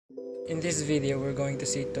In this video, we're going to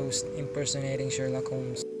see Toast impersonating Sherlock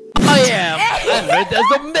Holmes. I am! And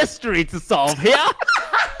there's a mystery to solve here!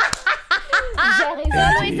 There is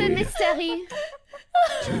always a mystery.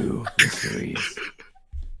 2 mysteries.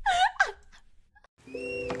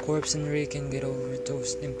 Corpse and Ray can get over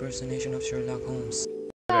Toast impersonation of Sherlock Holmes.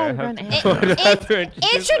 Introduce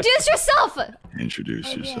yourself!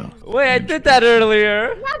 Introduce yourself. Wait, I did that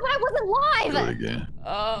earlier! Yeah, but I wasn't live!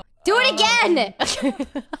 Do it again. Do it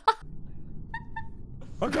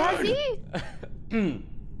again!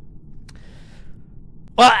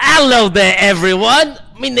 Well, hello there, everyone!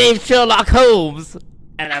 My name's Sherlock Holmes,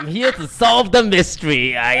 and I'm here to solve the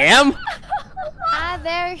mystery, I am! Hi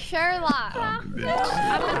there, Sherlock. I'm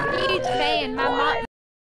a huge fan. My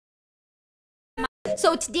mom.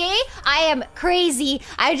 So today, I am crazy.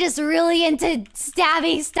 I'm just really into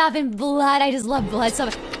stabbing stuff and blood. I just love blood so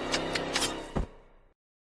much.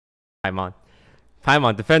 Paimon.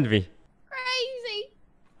 Paimon, defend me. Crazy.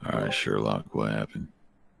 Alright, Sherlock, what happened?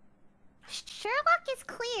 Sherlock is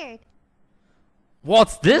cleared.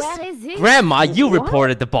 What's this? Where is he? Grandma, you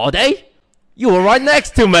reported the body. You were right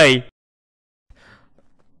next to me.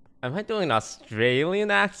 Am I doing an Australian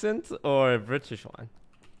accent or a British one?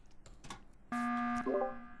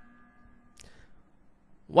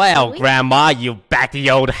 Well, Grandma, you batty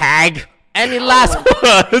old hag. Any last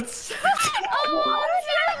words?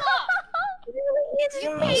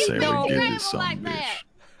 I say we give this some bitch.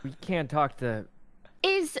 We can't talk to...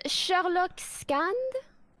 Is Sherlock scanned?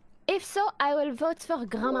 If so, I will vote for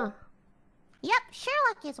Grandma. Yep,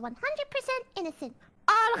 Sherlock is 100% innocent.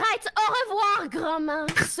 All right, au revoir, Grandma.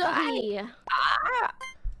 Sorry.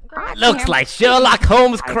 Looks like Sherlock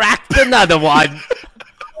Holmes cracked another one.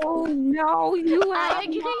 Oh no, I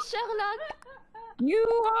agree, Sherlock. You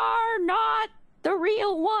are not the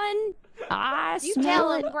real one. I You smell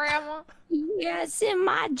tell it. it, Grandma. Yes, in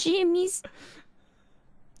my jimmies.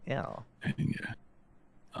 Yeah. Yeah.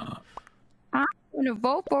 I'm gonna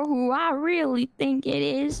vote for who I really think it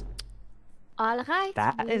is. All right.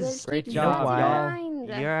 That we will is keep great job, that in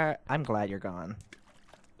y'all. mind. I'm glad you're gone.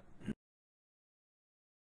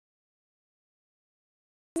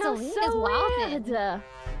 No, Celine so is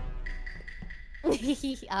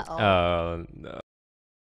weird. Uh-oh. Oh, no.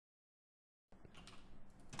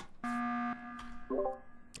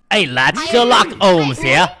 Hey, lads, Sherlock Holmes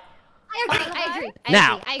here. I agree.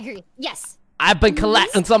 Now. I agree. Yes. I've been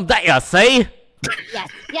collecting some data, see? Yes.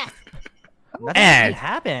 Yes. Nothing And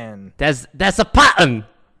happened. there's a pattern.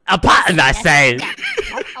 A pattern, I say. A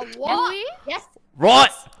what? Yes. Right.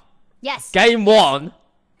 Yes. Game 1,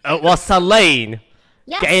 it was Celine.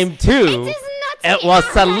 Yes. Game 2, It is not it was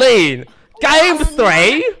Celine. Game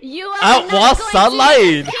 3, You are it was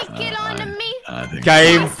Celine. Take it on me. I think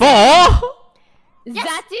Game 4,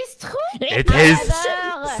 That is true. it is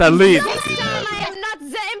Celine. This time I am not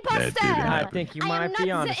the imposter. I think you I am might be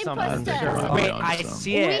not onto the something. imposter. Wait, onto I something.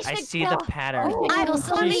 see it. We I should see the go. pattern. I will She's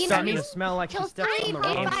Celine. starting to smell like she stepped on the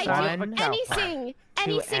wrong If I side do of a cow. anything at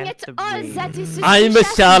enter all the that is I'm a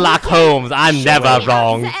suspicious, Sherlock Holmes. I'm never we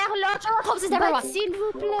wrong. have Sherlock Holmes is never wrong. S'il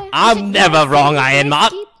vous plaît. I'm never wrong, I am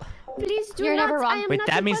not. Please do You're not. never wrong. I am Wait, not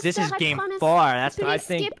that means this is imposter, I game promise. 4. That's Please I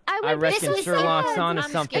think. skip. I reckon This is Sherlock's sad. onto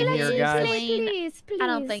something Please, here, guys. Please, please. I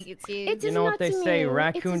don't think it's you. It You is know what not they me. say, It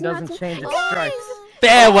raccoon is doesn't not change its Guys, stripes.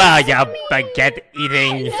 Farewell, you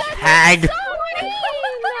baguette-eating hag.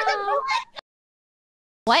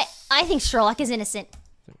 What? I think Sherlock is innocent.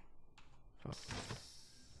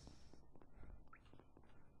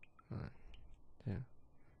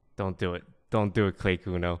 Don't do it. Don't do it,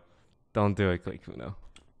 CRAEzy. Don't do it, CRAEzy.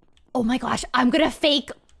 Oh my gosh, I'm gonna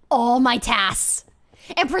fake all my tasks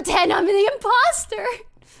and pretend I'm the imposter.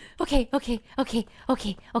 Okay.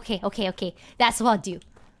 That's what I'll do.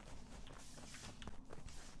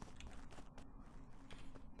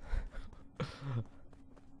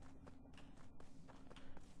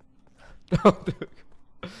 Don't do it.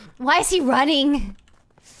 Why is he running?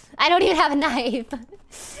 I don't even have a knife.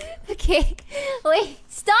 Okay, wait,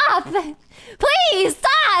 stop! Please,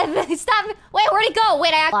 stop! Stop! Wait, where'd he go?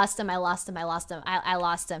 Wait, I lost him. I lost him.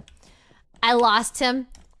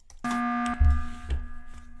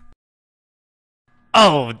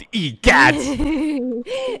 Oh, egad!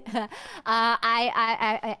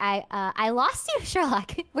 I lost you,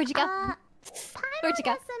 Sherlock. Where'd you go? Where'd you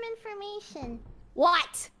go? Paimon has some information.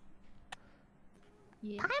 What?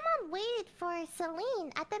 Paimon waited for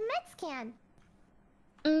Celine at the med scan.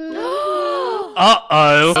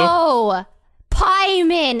 Uh-oh. Oh,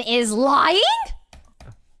 Paimon is lying?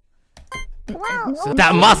 Well,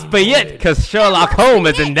 That must be it, because Sherlock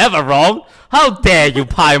Holmes is never wrong. How dare you,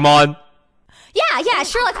 Paimon? Yeah,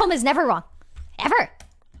 Sherlock Holmes is never wrong. Ever.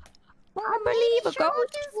 leave a Sherlock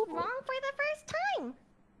ghost. is wrong for the first time.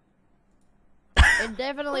 It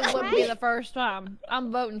definitely would be the first time.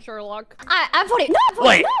 I'm voting Sherlock. I'm voting. No, I'm voting.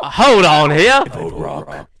 Wait, No. hold on here.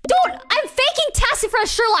 Don't. I'm faking Tass in front of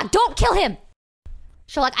Sherlock. Don't kill him.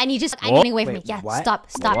 Sherlock, I need you. I'm What? running away from me. Wait, Yeah, what? stop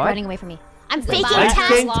What? running away from me. I'm faking Goodbye. Tass.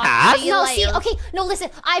 Faking Tass? No, see, okay, no, listen.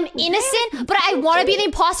 I'm innocent, but I want to be the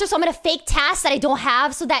imposter, so I'm gonna fake Tass that I don't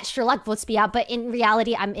have, so that Sherlock votes me out. But in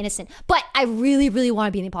reality, I'm innocent. But I really, really want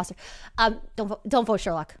to be the imposter. Don't vote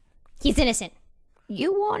Sherlock. He's innocent.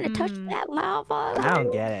 You want to touch that lava? I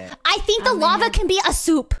don't get it. I think the lava can be a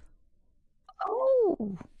soup.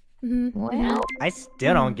 Oh. Well, I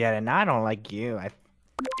still don't get it. Now I don't like you.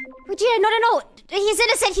 Regina, no. He's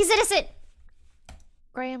innocent. He's innocent.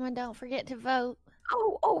 Grandma, don't forget to vote.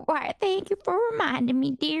 oh, all right. Thank you for reminding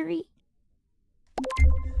me, dearie.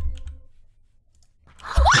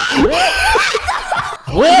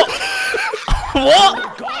 What?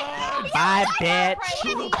 What? Bye, bitch.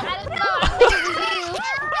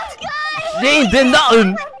 She ain't did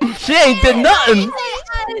nothing. She ain't did nothing.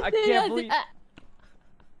 I can't believe.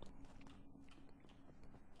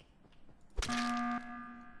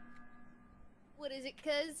 What is it,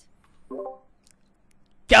 cuz?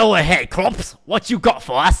 Go ahead, Crops. What you got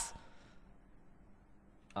for us?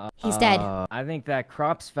 He's dead. I think that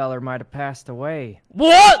Crops feller might have passed away.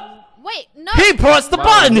 What? Wait, no. He pressed the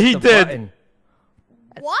button. He did.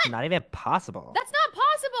 That's What? not even possible. That's not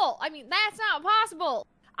possible. I mean, that's not possible.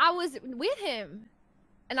 I was with him,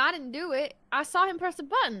 and I didn't do it. I saw him press the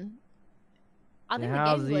button. I think the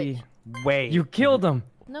How's game he? glitched. Wait. You killed him.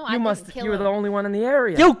 No, You I must. didn't kill You were him. the only one in the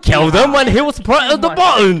area. You killed him when he was pressing the must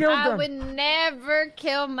have button. killed I him. would never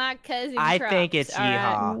kill my cousin. I Crops, think it's all right?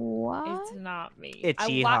 Yeehaw. What? It's not me. It's I-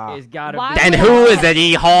 Yeehaw. It's gotta Why be. Then would who I- is it,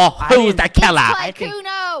 Yeehaw? I Who's the didn't- killer? I think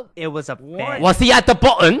SYKKUNO! it was a What? fan. Was he at the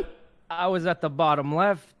button? I was at the bottom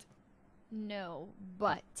left. No,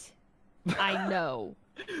 but I know.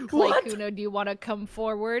 What? SYKKUNO, do you want to come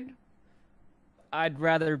forward? I'd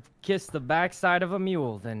rather kiss the backside of a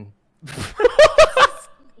mule than.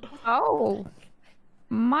 Oh.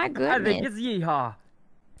 My I goodness. think it's Yeehaw.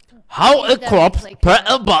 How He's a Crops definitely press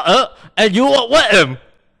a button and you were with him?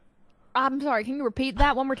 I'm sorry, can you repeat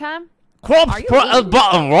that one more time? Crops you press a really-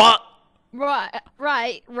 button, right?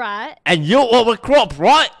 Right. And you were with Crops,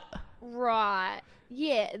 right? Right.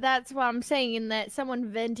 Yeah, that's why I'm saying that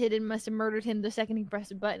someone vented and must have murdered him the second he pressed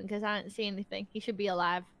the button because I didn't see anything. He should be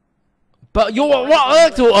alive. But you were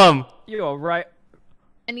right to him. You're right.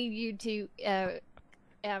 I need you to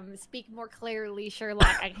speak more clearly, Sherlock.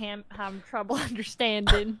 I have trouble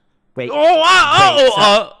understanding. Wait.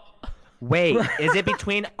 Wait, Wait. Is it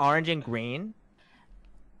between orange and green?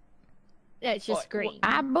 Yeah, it's just green.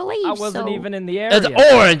 I believe I wasn't so. even in the area. It's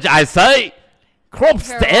orange, I say. Crops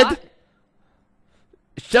Sherlock? dead.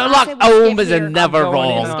 Sherlock I say we skip Holmes is here. I'm never Going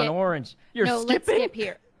in wrong. on Skip. orange. You're No, let's skipping. skip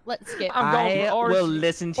here. Let's skip. I'm going I for orange. will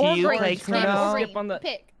listen to you, Green, Orange, skip, SYKKUNO. green. Skip on the-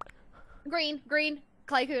 Pick. Green,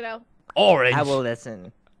 SYKKUNO. Orange. I will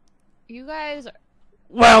listen. You guys are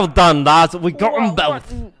Well done, lads. We got them What? both.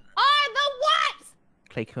 the what?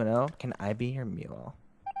 SYKKUNO, can I be your mule?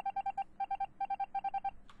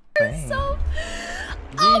 So.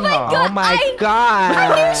 Oh my Yeehaw. god! Oh my I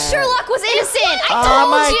god! knew Sherlock was innocent. I Oh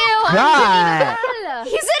told my you. god!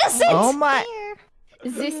 He's innocent. Oh my!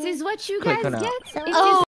 This is what you guys SYKKUNO. get. Oh.